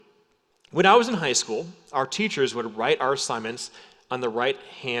When I was in high school, our teachers would write our assignments on the right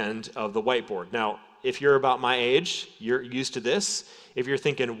hand of the whiteboard. Now, if you're about my age, you're used to this. If you're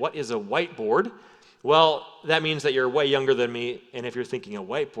thinking, what is a whiteboard? Well, that means that you're way younger than me. And if you're thinking a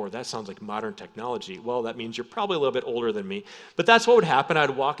whiteboard, that sounds like modern technology. Well, that means you're probably a little bit older than me. But that's what would happen.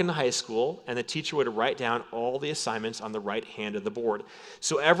 I'd walk into high school, and the teacher would write down all the assignments on the right hand of the board.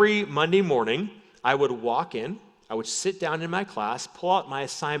 So every Monday morning, I would walk in, I would sit down in my class, pull out my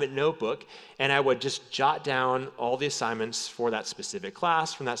assignment notebook, and I would just jot down all the assignments for that specific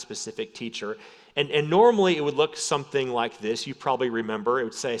class from that specific teacher. And normally it would look something like this. You probably remember. It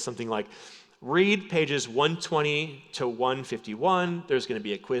would say something like, read pages 120 to 151. There's going to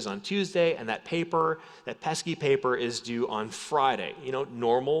be a quiz on Tuesday, and that pesky paper is due on Friday. You know,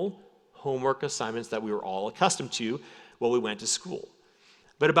 normal homework assignments that we were all accustomed to while we went to school.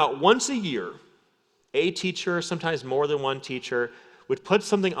 But about once a year, a teacher, sometimes more than one teacher, would put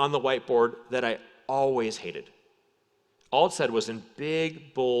something on the whiteboard that I always hated. All it said was in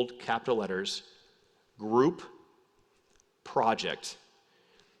big, bold, capital letters, group project.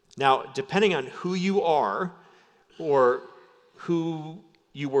 Now, depending on who you are or who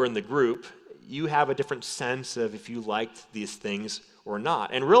you were in the group, you have a different sense of if you liked these things or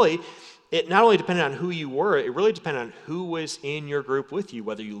not. And really, it not only depended on who you were, it really depended on who was in your group with you,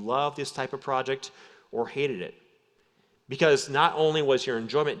 whether you loved this type of project or hated it. Because not only was your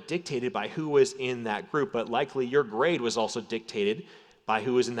enjoyment dictated by who was in that group, but likely your grade was also dictated by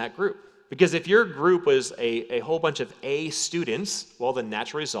who was in that group. Because if your group was a whole bunch of A students, well, the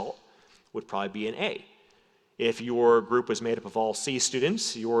natural result would probably be an A. If your group was made up of all C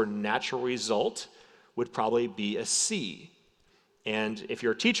students, your natural result would probably be a C. And if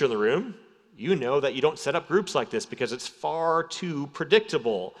you're a teacher in the room, you know that you don't set up groups like this because it's far too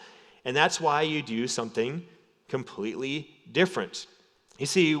predictable. And that's why you do something completely different. You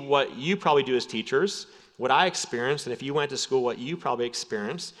see, what you probably do as teachers, what I experienced, and if you went to school, what you probably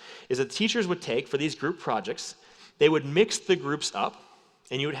experienced, is that teachers would take, for these group projects, they would mix the groups up,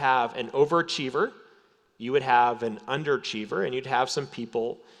 and you would have an overachiever, you would have an underachiever, and you'd have some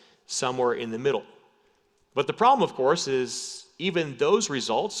people somewhere in the middle. But the problem, of course, is even those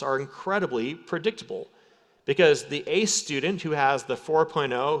results are incredibly predictable, because the A student who has the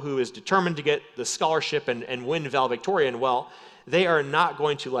 4.0, who is determined to get the scholarship and win valedictorian, well, they are not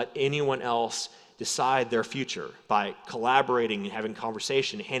going to let anyone else decide their future by collaborating and having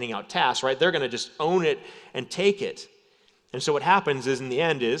conversation, handing out tasks, right? They're going to just own it and take it. And so what happens is, in the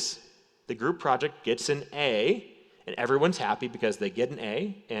end, is the group project gets an A, and everyone's happy because they get an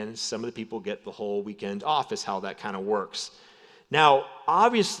A, and some of the people get the whole weekend off, is how that kind of works. Now,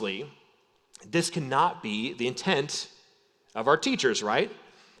 obviously, this cannot be the intent of our teachers, right?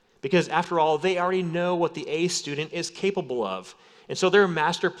 Because after all, they already know what the A student is capable of. And so their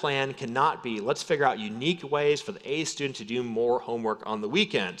master plan cannot be, let's figure out unique ways for the A student to do more homework on the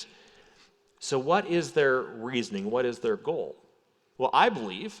weekend. So what is their reasoning? What is their goal? Well, I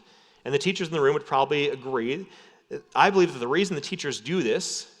believe, and the teachers in the room would probably agree, I believe that the reason the teachers do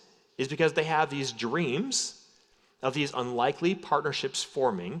this is because they have these dreams of these unlikely partnerships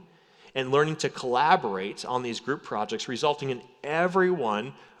forming and learning to collaborate on these group projects, resulting in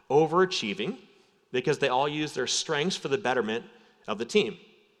everyone overachieving because they all use their strengths for the betterment of the team.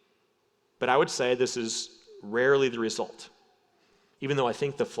 But I would say this is rarely the result, even though I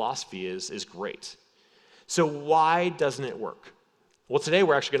think the philosophy is great. So why doesn't it work? Well, today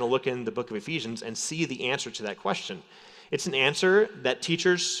we're actually going to look in the book of Ephesians and see the answer to that question. It's an answer that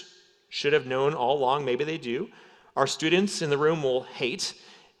teachers should have known all along. Maybe they do. Our students in the room will hate,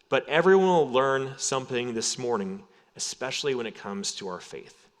 but everyone will learn something this morning, especially when it comes to our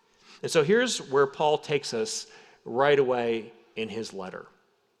faith. And so here's where Paul takes us right away in his letter.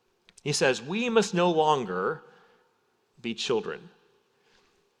 He says, we must no longer be children.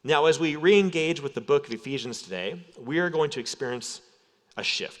 Now, as we re-engage with the book of Ephesians today, we are going to experience a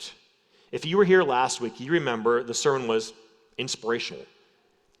shift. If you were here last week, you remember the sermon was inspirational.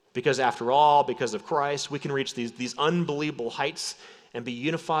 Because after all, because of Christ, we can reach these unbelievable heights and be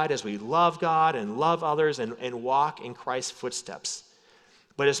unified as we love God and love others and walk in Christ's footsteps.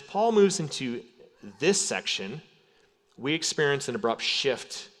 But as Paul moves into this section, we experience an abrupt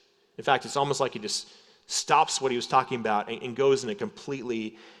shift. In fact, it's almost like he just stops what he was talking about and goes in a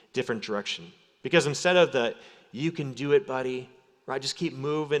completely different direction. Because instead of the, you can do it, buddy, right, just keep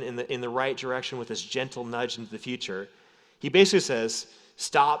moving in the right direction with this gentle nudge into the future, he basically says,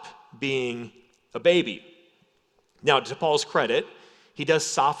 stop being a baby. Now, to Paul's credit, he does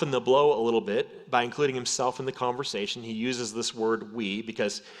soften the blow a little bit by including himself in the conversation. He uses this word we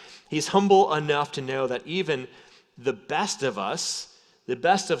because he's humble enough to know that even the best of us, The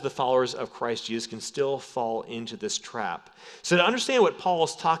best of the followers of Christ Jesus can still fall into this trap. So to understand what Paul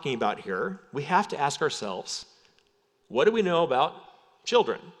is talking about here, we have to ask ourselves, what do we know about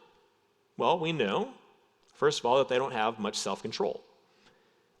children? Well, we know, first of all, that they don't have much self-control.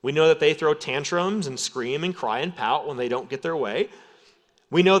 We know that they throw tantrums and scream and cry and pout when they don't get their way.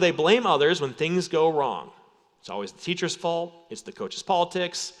 We know they blame others when things go wrong. It's always the teacher's fault, it's the coach's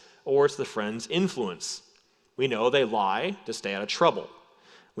politics, or it's the friend's influence. We know they lie to stay out of trouble.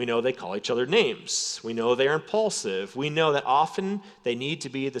 We know they call each other names. We know they are impulsive. We know that often they need to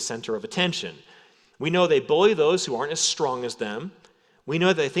be the center of attention. We know they bully those who aren't as strong as them. We know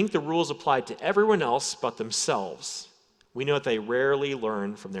that they think the rules apply to everyone else but themselves. We know that they rarely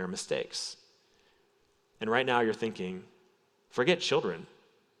learn from their mistakes. And right now you're thinking, forget children,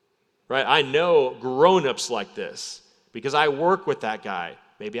 right? I know grown-ups like this because I work with that guy.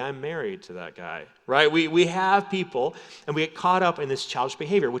 Maybe I'm married to that guy, right? We have people, and we get caught up in this childish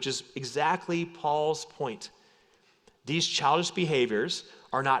behavior, which is exactly Paul's point. These childish behaviors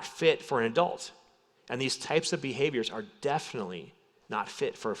are not fit for an adult, and these types of behaviors are definitely not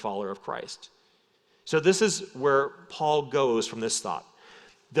fit for a follower of Christ. So this is where Paul goes from this thought.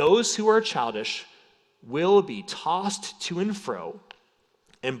 Those who are childish will be tossed to and fro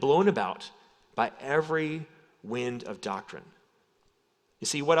and blown about by every wind of doctrine. You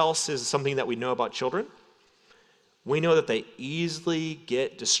see, what else is something that we know about children? We know that they easily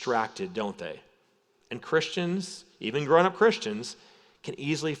get distracted, don't they? And Christians, even grown-up Christians, can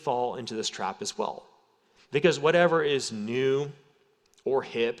easily fall into this trap as well. Because whatever is new or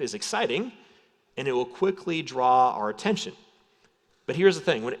hip is exciting, and it will quickly draw our attention. But here's the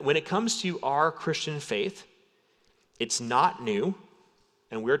thing. When it comes to our Christian faith, it's not new,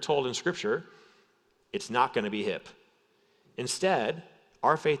 and we're told in Scripture, it's not going to be hip. Instead,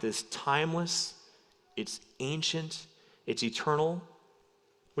 our faith is timeless, it's ancient, it's eternal,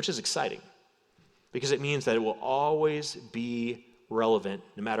 which is exciting because it means that it will always be relevant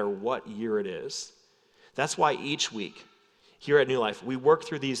no matter what year it is. That's why each week here at New Life, we work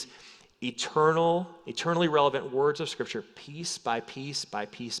through these eternally relevant words of Scripture, piece by piece by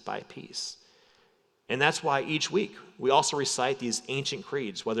piece by piece. And that's why each week we also recite these ancient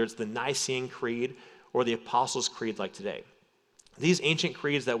creeds, whether it's the Nicene Creed or the Apostles' Creed like today. These ancient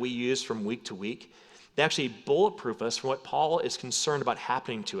creeds that we use from week to week, they actually bulletproof us from what Paul is concerned about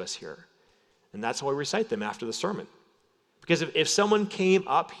happening to us here. And that's why we recite them after the sermon. Because if someone came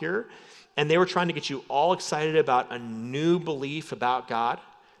up here and they were trying to get you all excited about a new belief about God,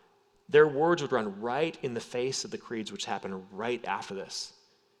 their words would run right in the face of the creeds which happen right after this.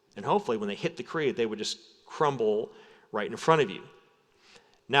 And hopefully when they hit the creed, they would just crumble right in front of you.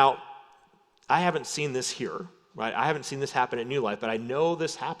 Now, I haven't seen this here. Right? I haven't seen this happen at New Life, but I know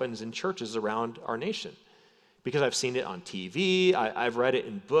this happens in churches around our nation because I've seen it on TV, I've read it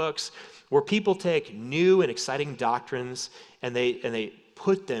in books, where people take new and exciting doctrines and they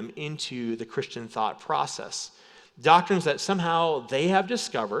put them into the Christian thought process. Doctrines that somehow they have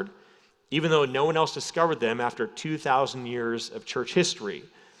discovered, even though no one else discovered them after 2,000 years of church history.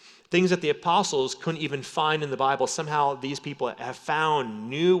 Things that the apostles couldn't even find in the Bible, somehow these people have found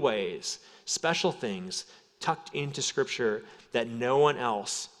new ways, special things, tucked into Scripture that no one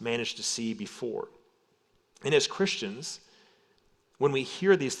else managed to see before. And as Christians, when we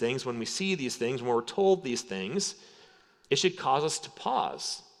hear these things, when we see these things, when we're told these things, it should cause us to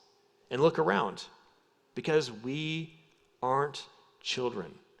pause and look around because we aren't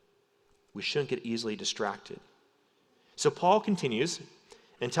children. We shouldn't get easily distracted. So Paul continues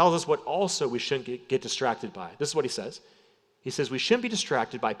and tells us what also we shouldn't get distracted by. This is what he says. He says we shouldn't be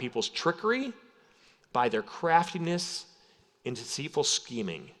distracted by people's trickery, by their craftiness and deceitful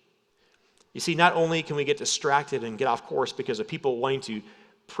scheming. You see, not only can we get distracted and get off course because of people wanting to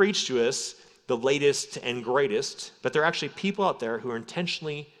preach to us the latest and greatest, but there are actually people out there who are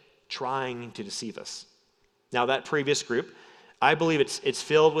intentionally trying to deceive us. Now, that previous group, I believe it's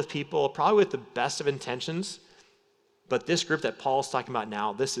filled with people probably with the best of intentions, but this group that Paul's talking about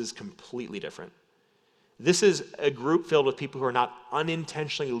now, this is completely different. This is a group filled with people who are not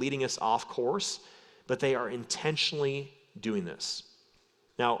unintentionally leading us off course, but they are intentionally doing this.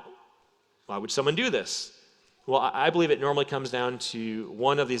 Now, why would someone do this? Well, I believe it normally comes down to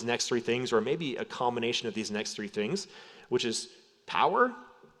one of these next three things, or maybe a combination of these next three things, which is power,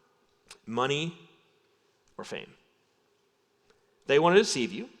 money, or fame. They want to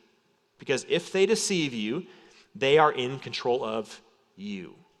deceive you, because if they deceive you, they are in control of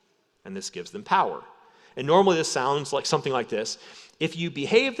you, and this gives them power. And normally this sounds like something like this. If you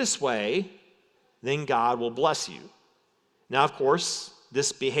behave this way, then God will bless you. Now, of course,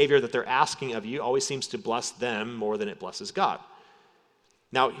 this behavior that they're asking of you always seems to bless them more than it blesses God.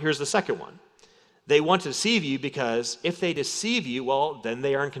 Now, here's the second one. They want to deceive you because if they deceive you, well, then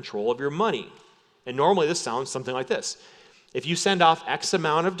they are in control of your money. And normally this sounds something like this. If you send off X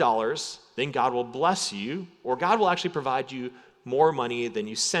amount of dollars, then God will bless you, or God will actually provide you more money than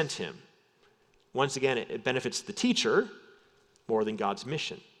you sent him. Once again, it benefits the teacher more than God's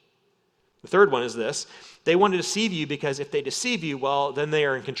mission. The third one is this. They want to deceive you because if they deceive you, well, then they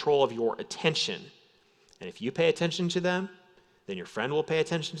are in control of your attention. And if you pay attention to them, then your friend will pay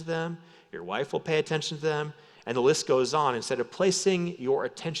attention to them, your wife will pay attention to them, and the list goes on. Instead of placing your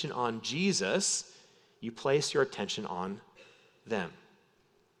attention on Jesus, you place your attention on them.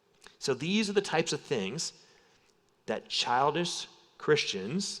 So these are the types of things that childish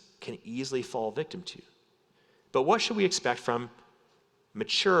Christians can easily fall victim to. But what should we expect from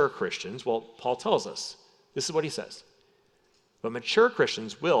mature Christians? Well, Paul tells us. This is what he says. But mature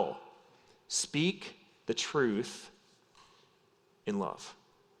Christians will speak the truth in love.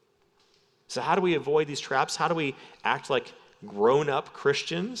 So how do we avoid these traps? How do we act like grown-up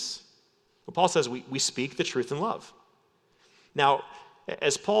Christians? Well, Paul says we speak the truth in love. Now,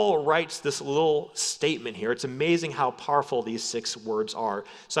 as Paul writes this little statement here, it's amazing how powerful these 6 words are.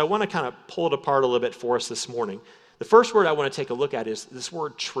 So I want to kind of pull it apart a little bit for us this morning. The first word I want to take a look at is this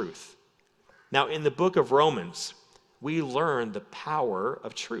word truth. Now, in the book of Romans, we learn the power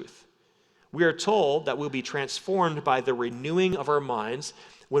of truth. We are told that we'll be transformed by the renewing of our minds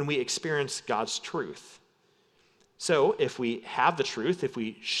when we experience God's truth. So if we have the truth, if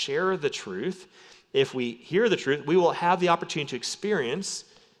we share the truth, if we hear the truth, we will have the opportunity to experience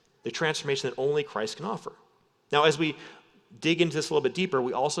the transformation that only Christ can offer. Now, as we dig into this a little bit deeper,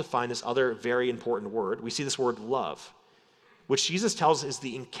 we also find this other very important word. We see this word love, which Jesus tells us is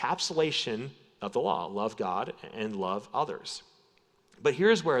the encapsulation of the law. Love God and love others. But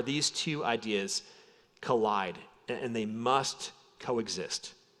here's where these two ideas collide, and they must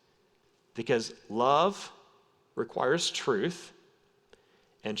coexist. Because love requires truth,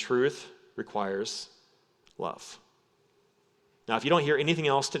 and truth requires love. Now, if you don't hear anything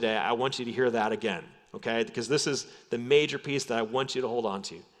else today, I want you to hear that again, okay? Because this is the major piece that I want you to hold on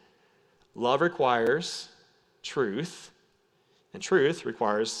to. Love requires truth, and truth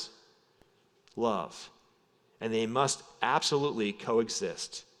requires love. And they must absolutely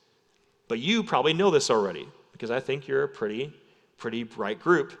coexist. But you probably know this already, because I think you're a pretty bright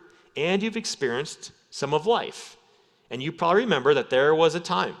group, and you've experienced some of life. And you probably remember that there was a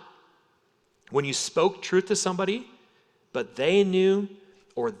time when you spoke truth to somebody, but they knew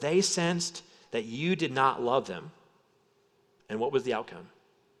or they sensed that you did not love them. And what was the outcome?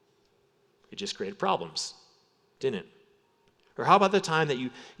 It just created problems, didn't it? Or how about the time that you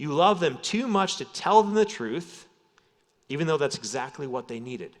love them too much to tell them the truth, even though that's exactly what they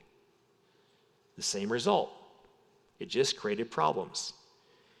needed? The same result. It just created problems.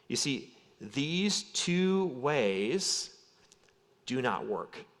 You see, these two ways do not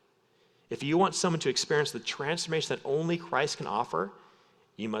work. If you want someone to experience the transformation that only Christ can offer,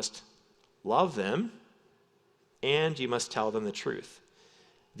 you must love them and you must tell them the truth.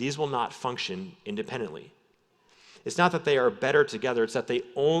 These will not function independently. It's not that they are better together, it's that they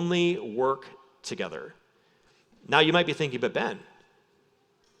only work together. Now you might be thinking, but Ben,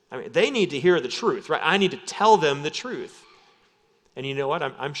 they need to hear the truth, right? I need to tell them the truth. And you know what?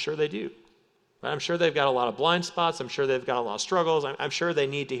 I'm sure they do. I'm sure they've got a lot of blind spots. I'm sure they've got a lot of struggles. I'm sure they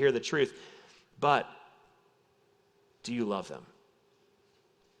need to hear the truth. But do you love them?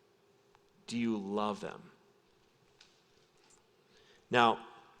 Do you love them? Now,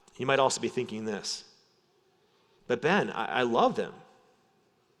 you might also be thinking this. But Ben, I love them.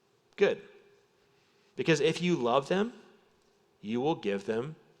 Good. Because if you love them, you will give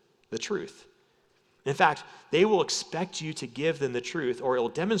them the truth. In fact, they will expect you to give them the truth, or it will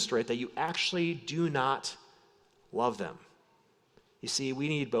demonstrate that you actually do not love them. You see, we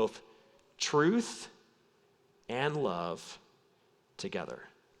need both truth and love together.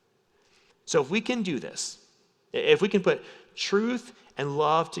 So if we can do this, if we can put truth and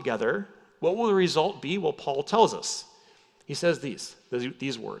love together, what will the result be? Well, Paul tells us. He says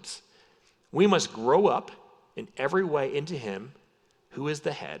these words. We must grow up in every way into him who is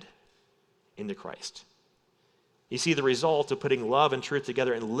the head, into Christ. You see, the result of putting love and truth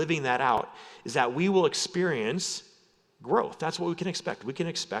together and living that out is that we will experience growth. That's what we can expect. We can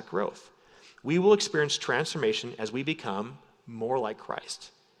expect growth. We will experience transformation as we become more like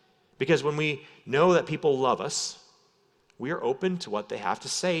Christ. Because when we know that people love us, we are open to what they have to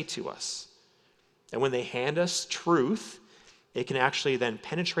say to us. And when they hand us truth, it can actually then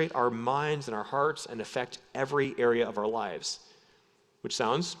penetrate our minds and our hearts and affect every area of our lives. Which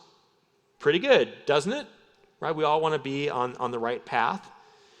sounds pretty good, doesn't it? Right? We all want to be on the right path.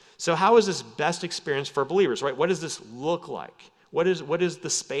 So how is this best experience for believers, right? What does this look like? What is the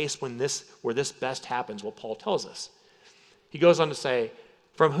space where this best happens? Well, Paul tells us. He goes on to say,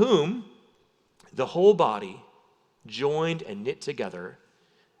 from whom the whole body, joined and knit together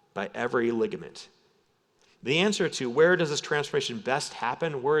by every ligament. The answer to where does this transformation best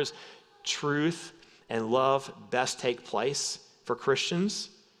happen, where does truth and love best take place for Christians?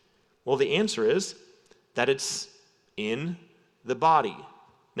 Well, the answer is that it's in the body.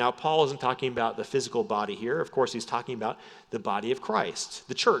 Now, Paul isn't talking about the physical body here. Of course, he's talking about the body of Christ,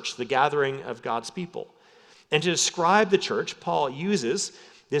 the church, the gathering of God's people. And to describe the church, Paul uses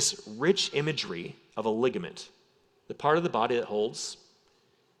this rich imagery of a ligament, the part of the body that holds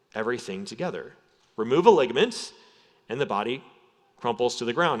everything together. Remove a ligament, and the body crumples to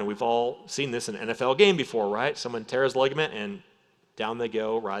the ground. And we've all seen this in an NFL game before, right? Someone tears the ligament, and down they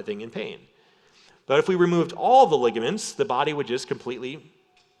go, writhing in pain. But if we removed all the ligaments, the body would just completely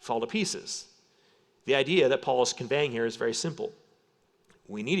fall to pieces. The idea that Paul is conveying here is very simple.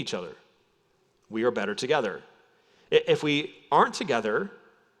 We need each other. We are better together. If we aren't together,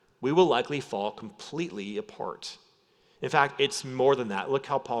 we will likely fall completely apart. In fact, it's more than that. Look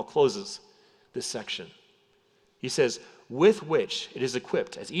how Paul closes this section. He says, with which it is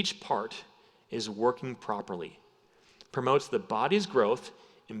equipped as each part is working properly, promotes the body's growth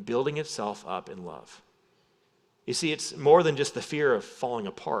in building itself up in love. You see, it's more than just the fear of falling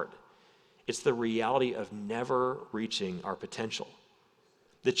apart. It's the reality of never reaching our potential.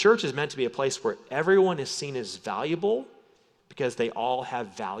 The church is meant to be a place where everyone is seen as valuable because they all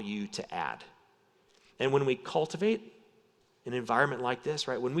have value to add. And when we cultivate an environment like this,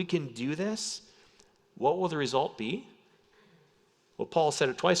 right, when we can do this, what will the result be? Well, Paul said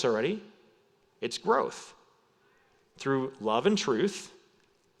it twice already. It's growth. Through love and truth,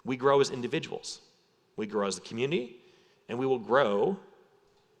 we grow as individuals. We grow as a community, and we will grow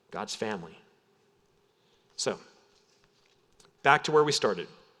God's family. So, back to where we started.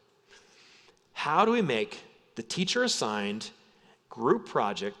 How do we make the teacher-assigned group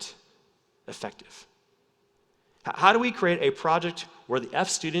project effective? How do we create a project where the F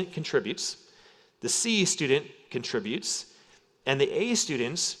student contributes, the C student contributes, and the A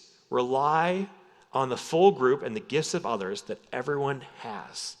students rely on the full group and the gifts of others that everyone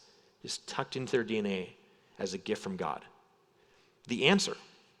has, just tucked into their DNA as a gift from God? The answer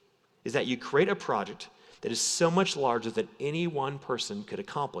is that you create a project that is so much larger than any one person could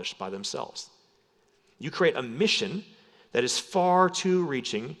accomplish by themselves. You create a mission that is far too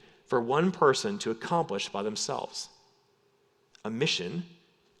reaching for one person to accomplish by themselves. A mission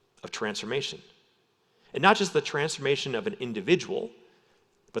of transformation. And not just the transformation of an individual,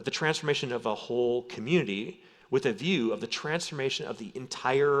 but the transformation of a whole community with a view of the transformation of the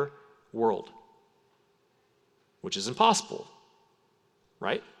entire world, which is impossible,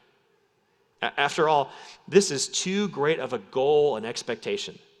 right? After all, this is too great of a goal and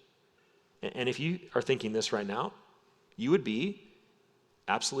expectation. And if you are thinking this right now, you would be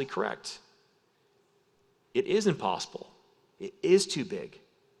absolutely correct. It is impossible. It is too big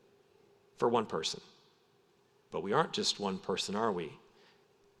for one person. But we aren't just one person, are we?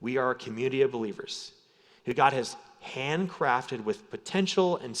 We are a community of believers who God has handcrafted with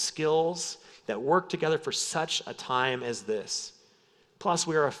potential and skills that work together for such a time as this. Plus,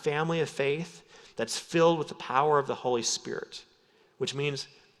 we are a family of faith that's filled with the power of the Holy Spirit, which means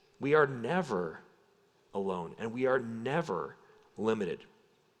we are never alone and we are never limited.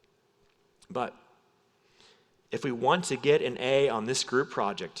 But if we want to get an A on this group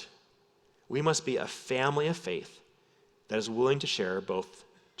project, we must be a family of faith that is willing to share both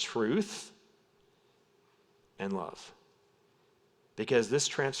truth and love. Because this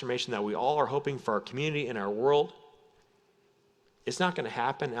transformation that we all are hoping for our community and our world, it's not going to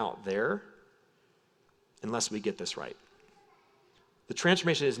happen out there unless we get this right. The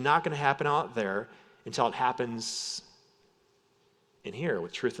transformation is not going to happen out there until it happens in here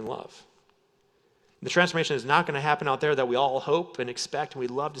with truth and love. The transformation is not going to happen out there that we all hope and expect and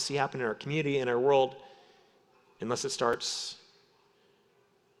we'd love to see happen in our community and our world unless it starts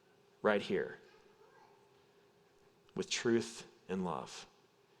right here with truth and love.